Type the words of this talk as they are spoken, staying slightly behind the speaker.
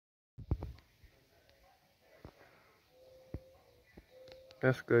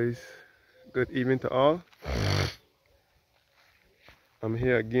Yes, guys. Good evening to all. I'm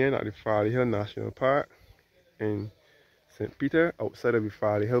here again at the Farley Hill National Park in St. Peter, outside of the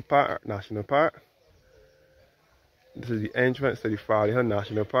Farley Hill Park National Park. This is the entrance to the Farley Hill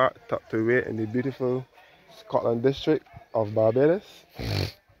National Park, tucked away in the beautiful Scotland district of Barbados.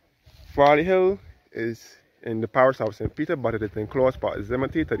 Farley Hill is in the parish of St. Peter, but it is in close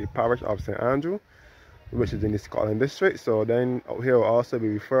proximity to the parish of St. Andrew, which is in the Scotland district. So then out here will also be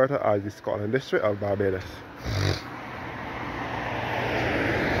referred to as the Scotland district of Barbados.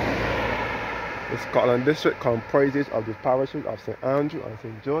 The Scotland district comprises of the parishes of St. Andrew and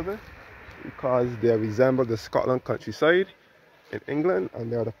St. Joseph because they resemble the Scotland countryside in England, and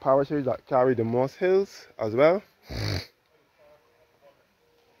they are the parishes that carry the most hills as well.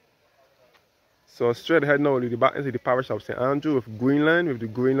 So straight ahead now we'll be back into the parish of St. Andrew with Greenland, with the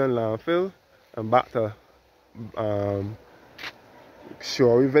Greenland landfill, and back to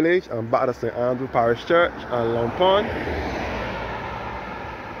Shorey village, and back to St. Andrew Parish Church and Long Pond,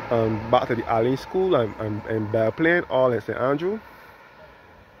 and back to the Allen School and Bell Plain, all in St. Andrew.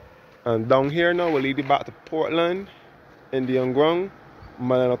 And down here now we'll lead you back to Portland, Indian Ground,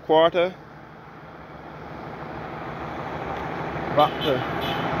 mile and a quarter, back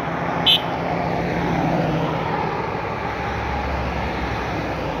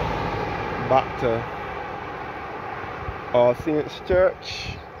to All Saints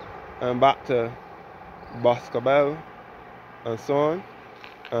Church, and back to Boscobel, and so on,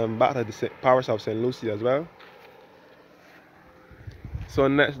 and back to the parish of St. Lucy as well. So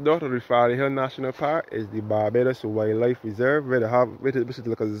next door to the Farley Hill National Park is the Barbados Wildlife Reserve, where they have, which is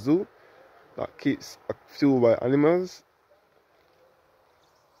like a zoo that keeps a few wild animals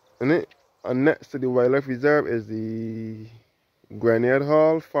in it. And next to the Wildlife Reserve is the Grenade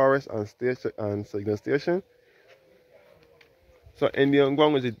Hall, Forest and Signal Station. So Indian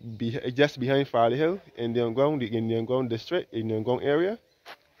Ground is just behind Farley Hill. Indian Ground, the Indian Ground district, Indian Ground area.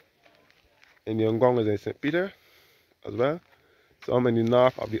 Indian Ground is in St. Peter as well. So I'm in the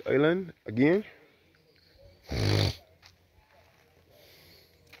north of the island again.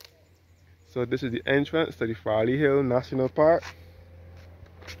 So this is the entrance to the Farley Hill National Park,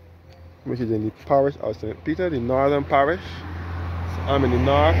 which is in the parish of St. Peter, the northern parish. So I'm in the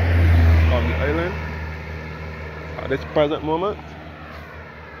north of the island at this present moment.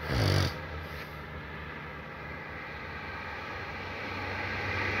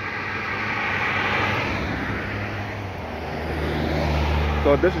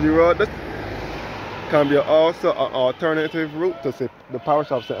 So this is the road. This can be also an alternative route to the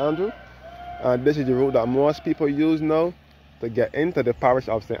parish of St. Andrew. And this is the route that most people use now to get into the parish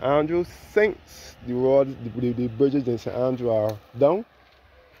of St. Andrew, since the roads, the bridges in St. Andrew are down.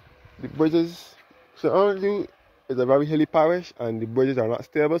 The bridges, St. Andrew is a very hilly parish, and the bridges are not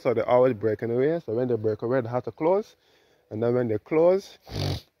stable, so they're always breaking away. So when they break away, they have to close. And then when they close,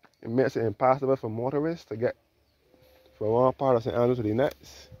 it makes it impossible for motorists to get from one part of St. Andrew to the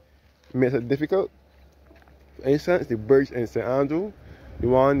next. It makes it difficult. For instance, the bridge in St. Andrew,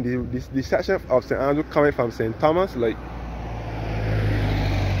 the section of St. Andrew coming from St. Thomas, like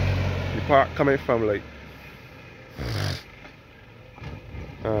the part coming from like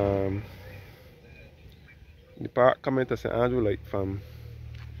the part coming to St. Andrew, like from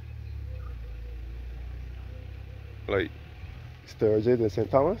like Sturgis and St.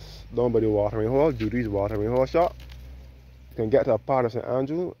 Thomas, down by the watering hole, Judy's watering hole shop. You can get to a part of St.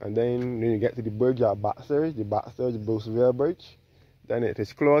 Andrew, and then you get to the bridge at Backstage, the Backstage Bruceville Bridge. Then it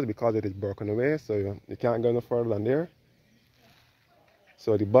is closed because it is broken away, so you can't go no further than there.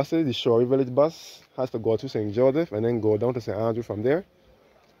 So the buses, the Shorey Village bus, has to go to St. Joseph and then go down to St. Andrew from there.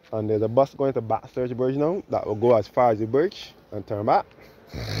 And there's a bus going to Backstage Bridge now that will go as far as the bridge and turn back.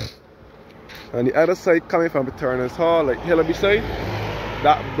 And the other side coming from the Turner's Hall, like Hillaby side,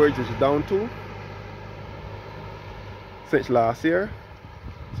 that bridge is down too since last year.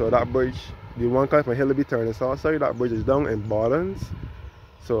 So that bridge, the one coming from Hillaby Turner's Hall side, that bridge is down in Ballins.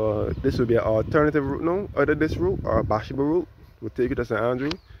 So this will be an alternative route now. Either this route or a Bashable route will take you to St.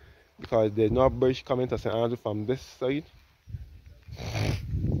 Andrew, because there's no bridge coming to St. Andrew from this side.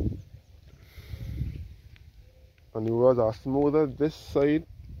 And the roads are smoother this side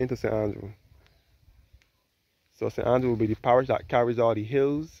into St. Andrew. So St. Andrew will be the parish that carries all the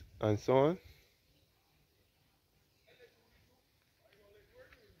hills and so on.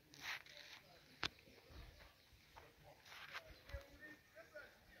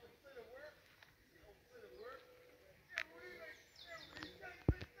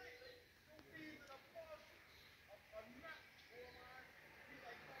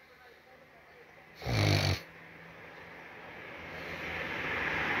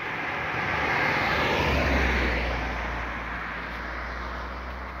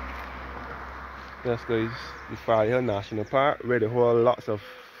 Yes, guys, the Farley Hill National Park, where they hold lots of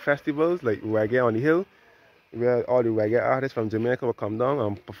festivals like reggae on the hill, where all the reggae artists from Jamaica will come down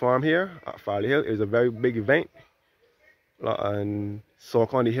and perform here at Farley Hill. It's a very big event. And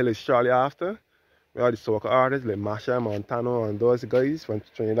soca on the hill is shortly after, where all the soca artists like Masha, Montano, and those guys from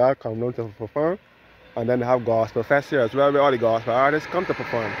Trinidad come down to perform. And then they have gospel fest here as well, where all the gospel artists come to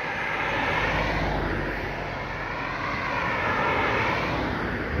perform.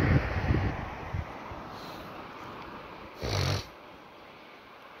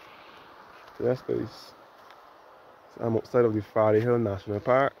 So yes, guys. So I'm outside of the Farley Hill National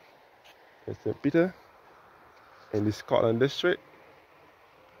Park in St. Peter, in the Scotland district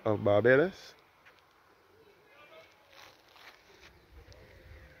of Barbados.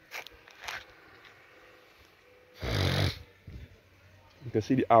 You can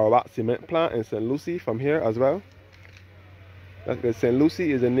see the Ararat cement plant in St. Lucie from here as well. That's good. St.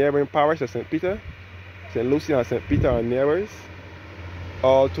 Lucie is a neighboring parish of St. Peter. St. Lucie and St. Peter are neighbors.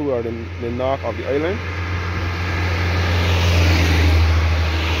 All two are in the north of the island.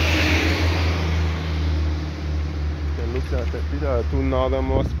 St. Lucie and St. Peter are two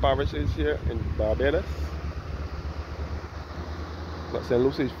northernmost parishes here in Barbados. But St.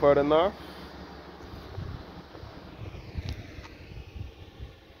 Lucie is further north.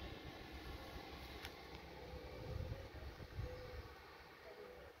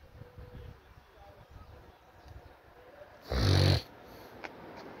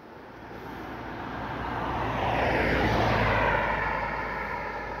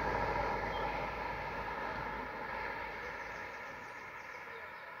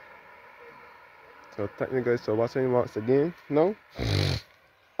 So technically, so watching once again now.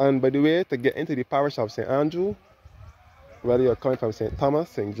 And by the way, to get into the parish of St. Andrew, whether you're coming from St. Thomas,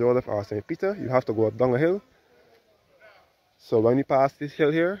 St. Joseph, or St. Peter, you have to go down a hill. So when you pass this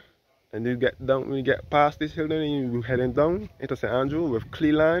hill here, and you get down, when you get past this hill, then you're heading down into St. Andrew with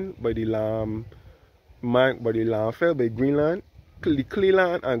Cleland by the landfill, by Greenland, the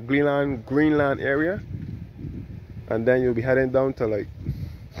Cleland and Greenland area, and then you'll be heading down to like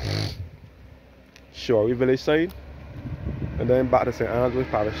Shorey village side, and then back to St. Andrew's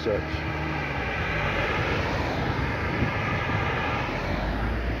Parish Church.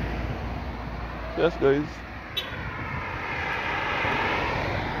 Yes, guys.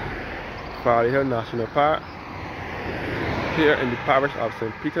 Farley Hill National Park, here in the parish of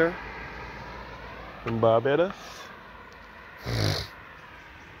St. Peter in Barbados.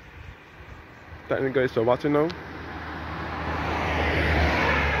 Thank you guys for watching now,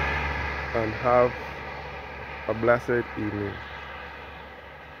 and have a blessed evening.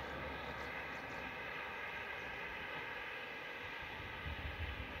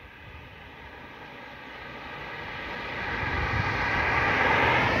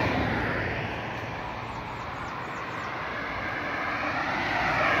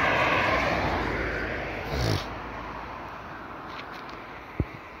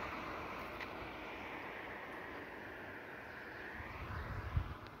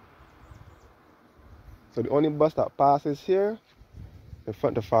 So the only bus that passes here in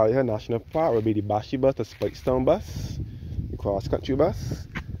front of Farley Hill National Park will be the Bashi bus, the Spikestown bus, the cross-country bus.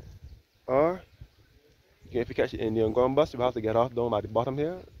 Or if you catch the Indian Gun bus, you have to get off down by the bottom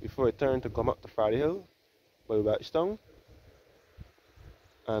here before you turn to come up to Farley Hill by Whetstone.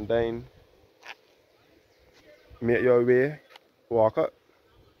 And then make your way, walk up.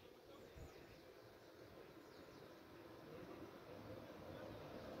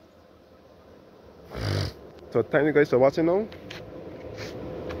 So thank you guys for watching now.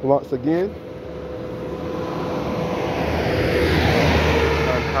 Once again.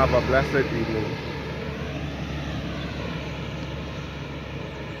 And have a blessed evening.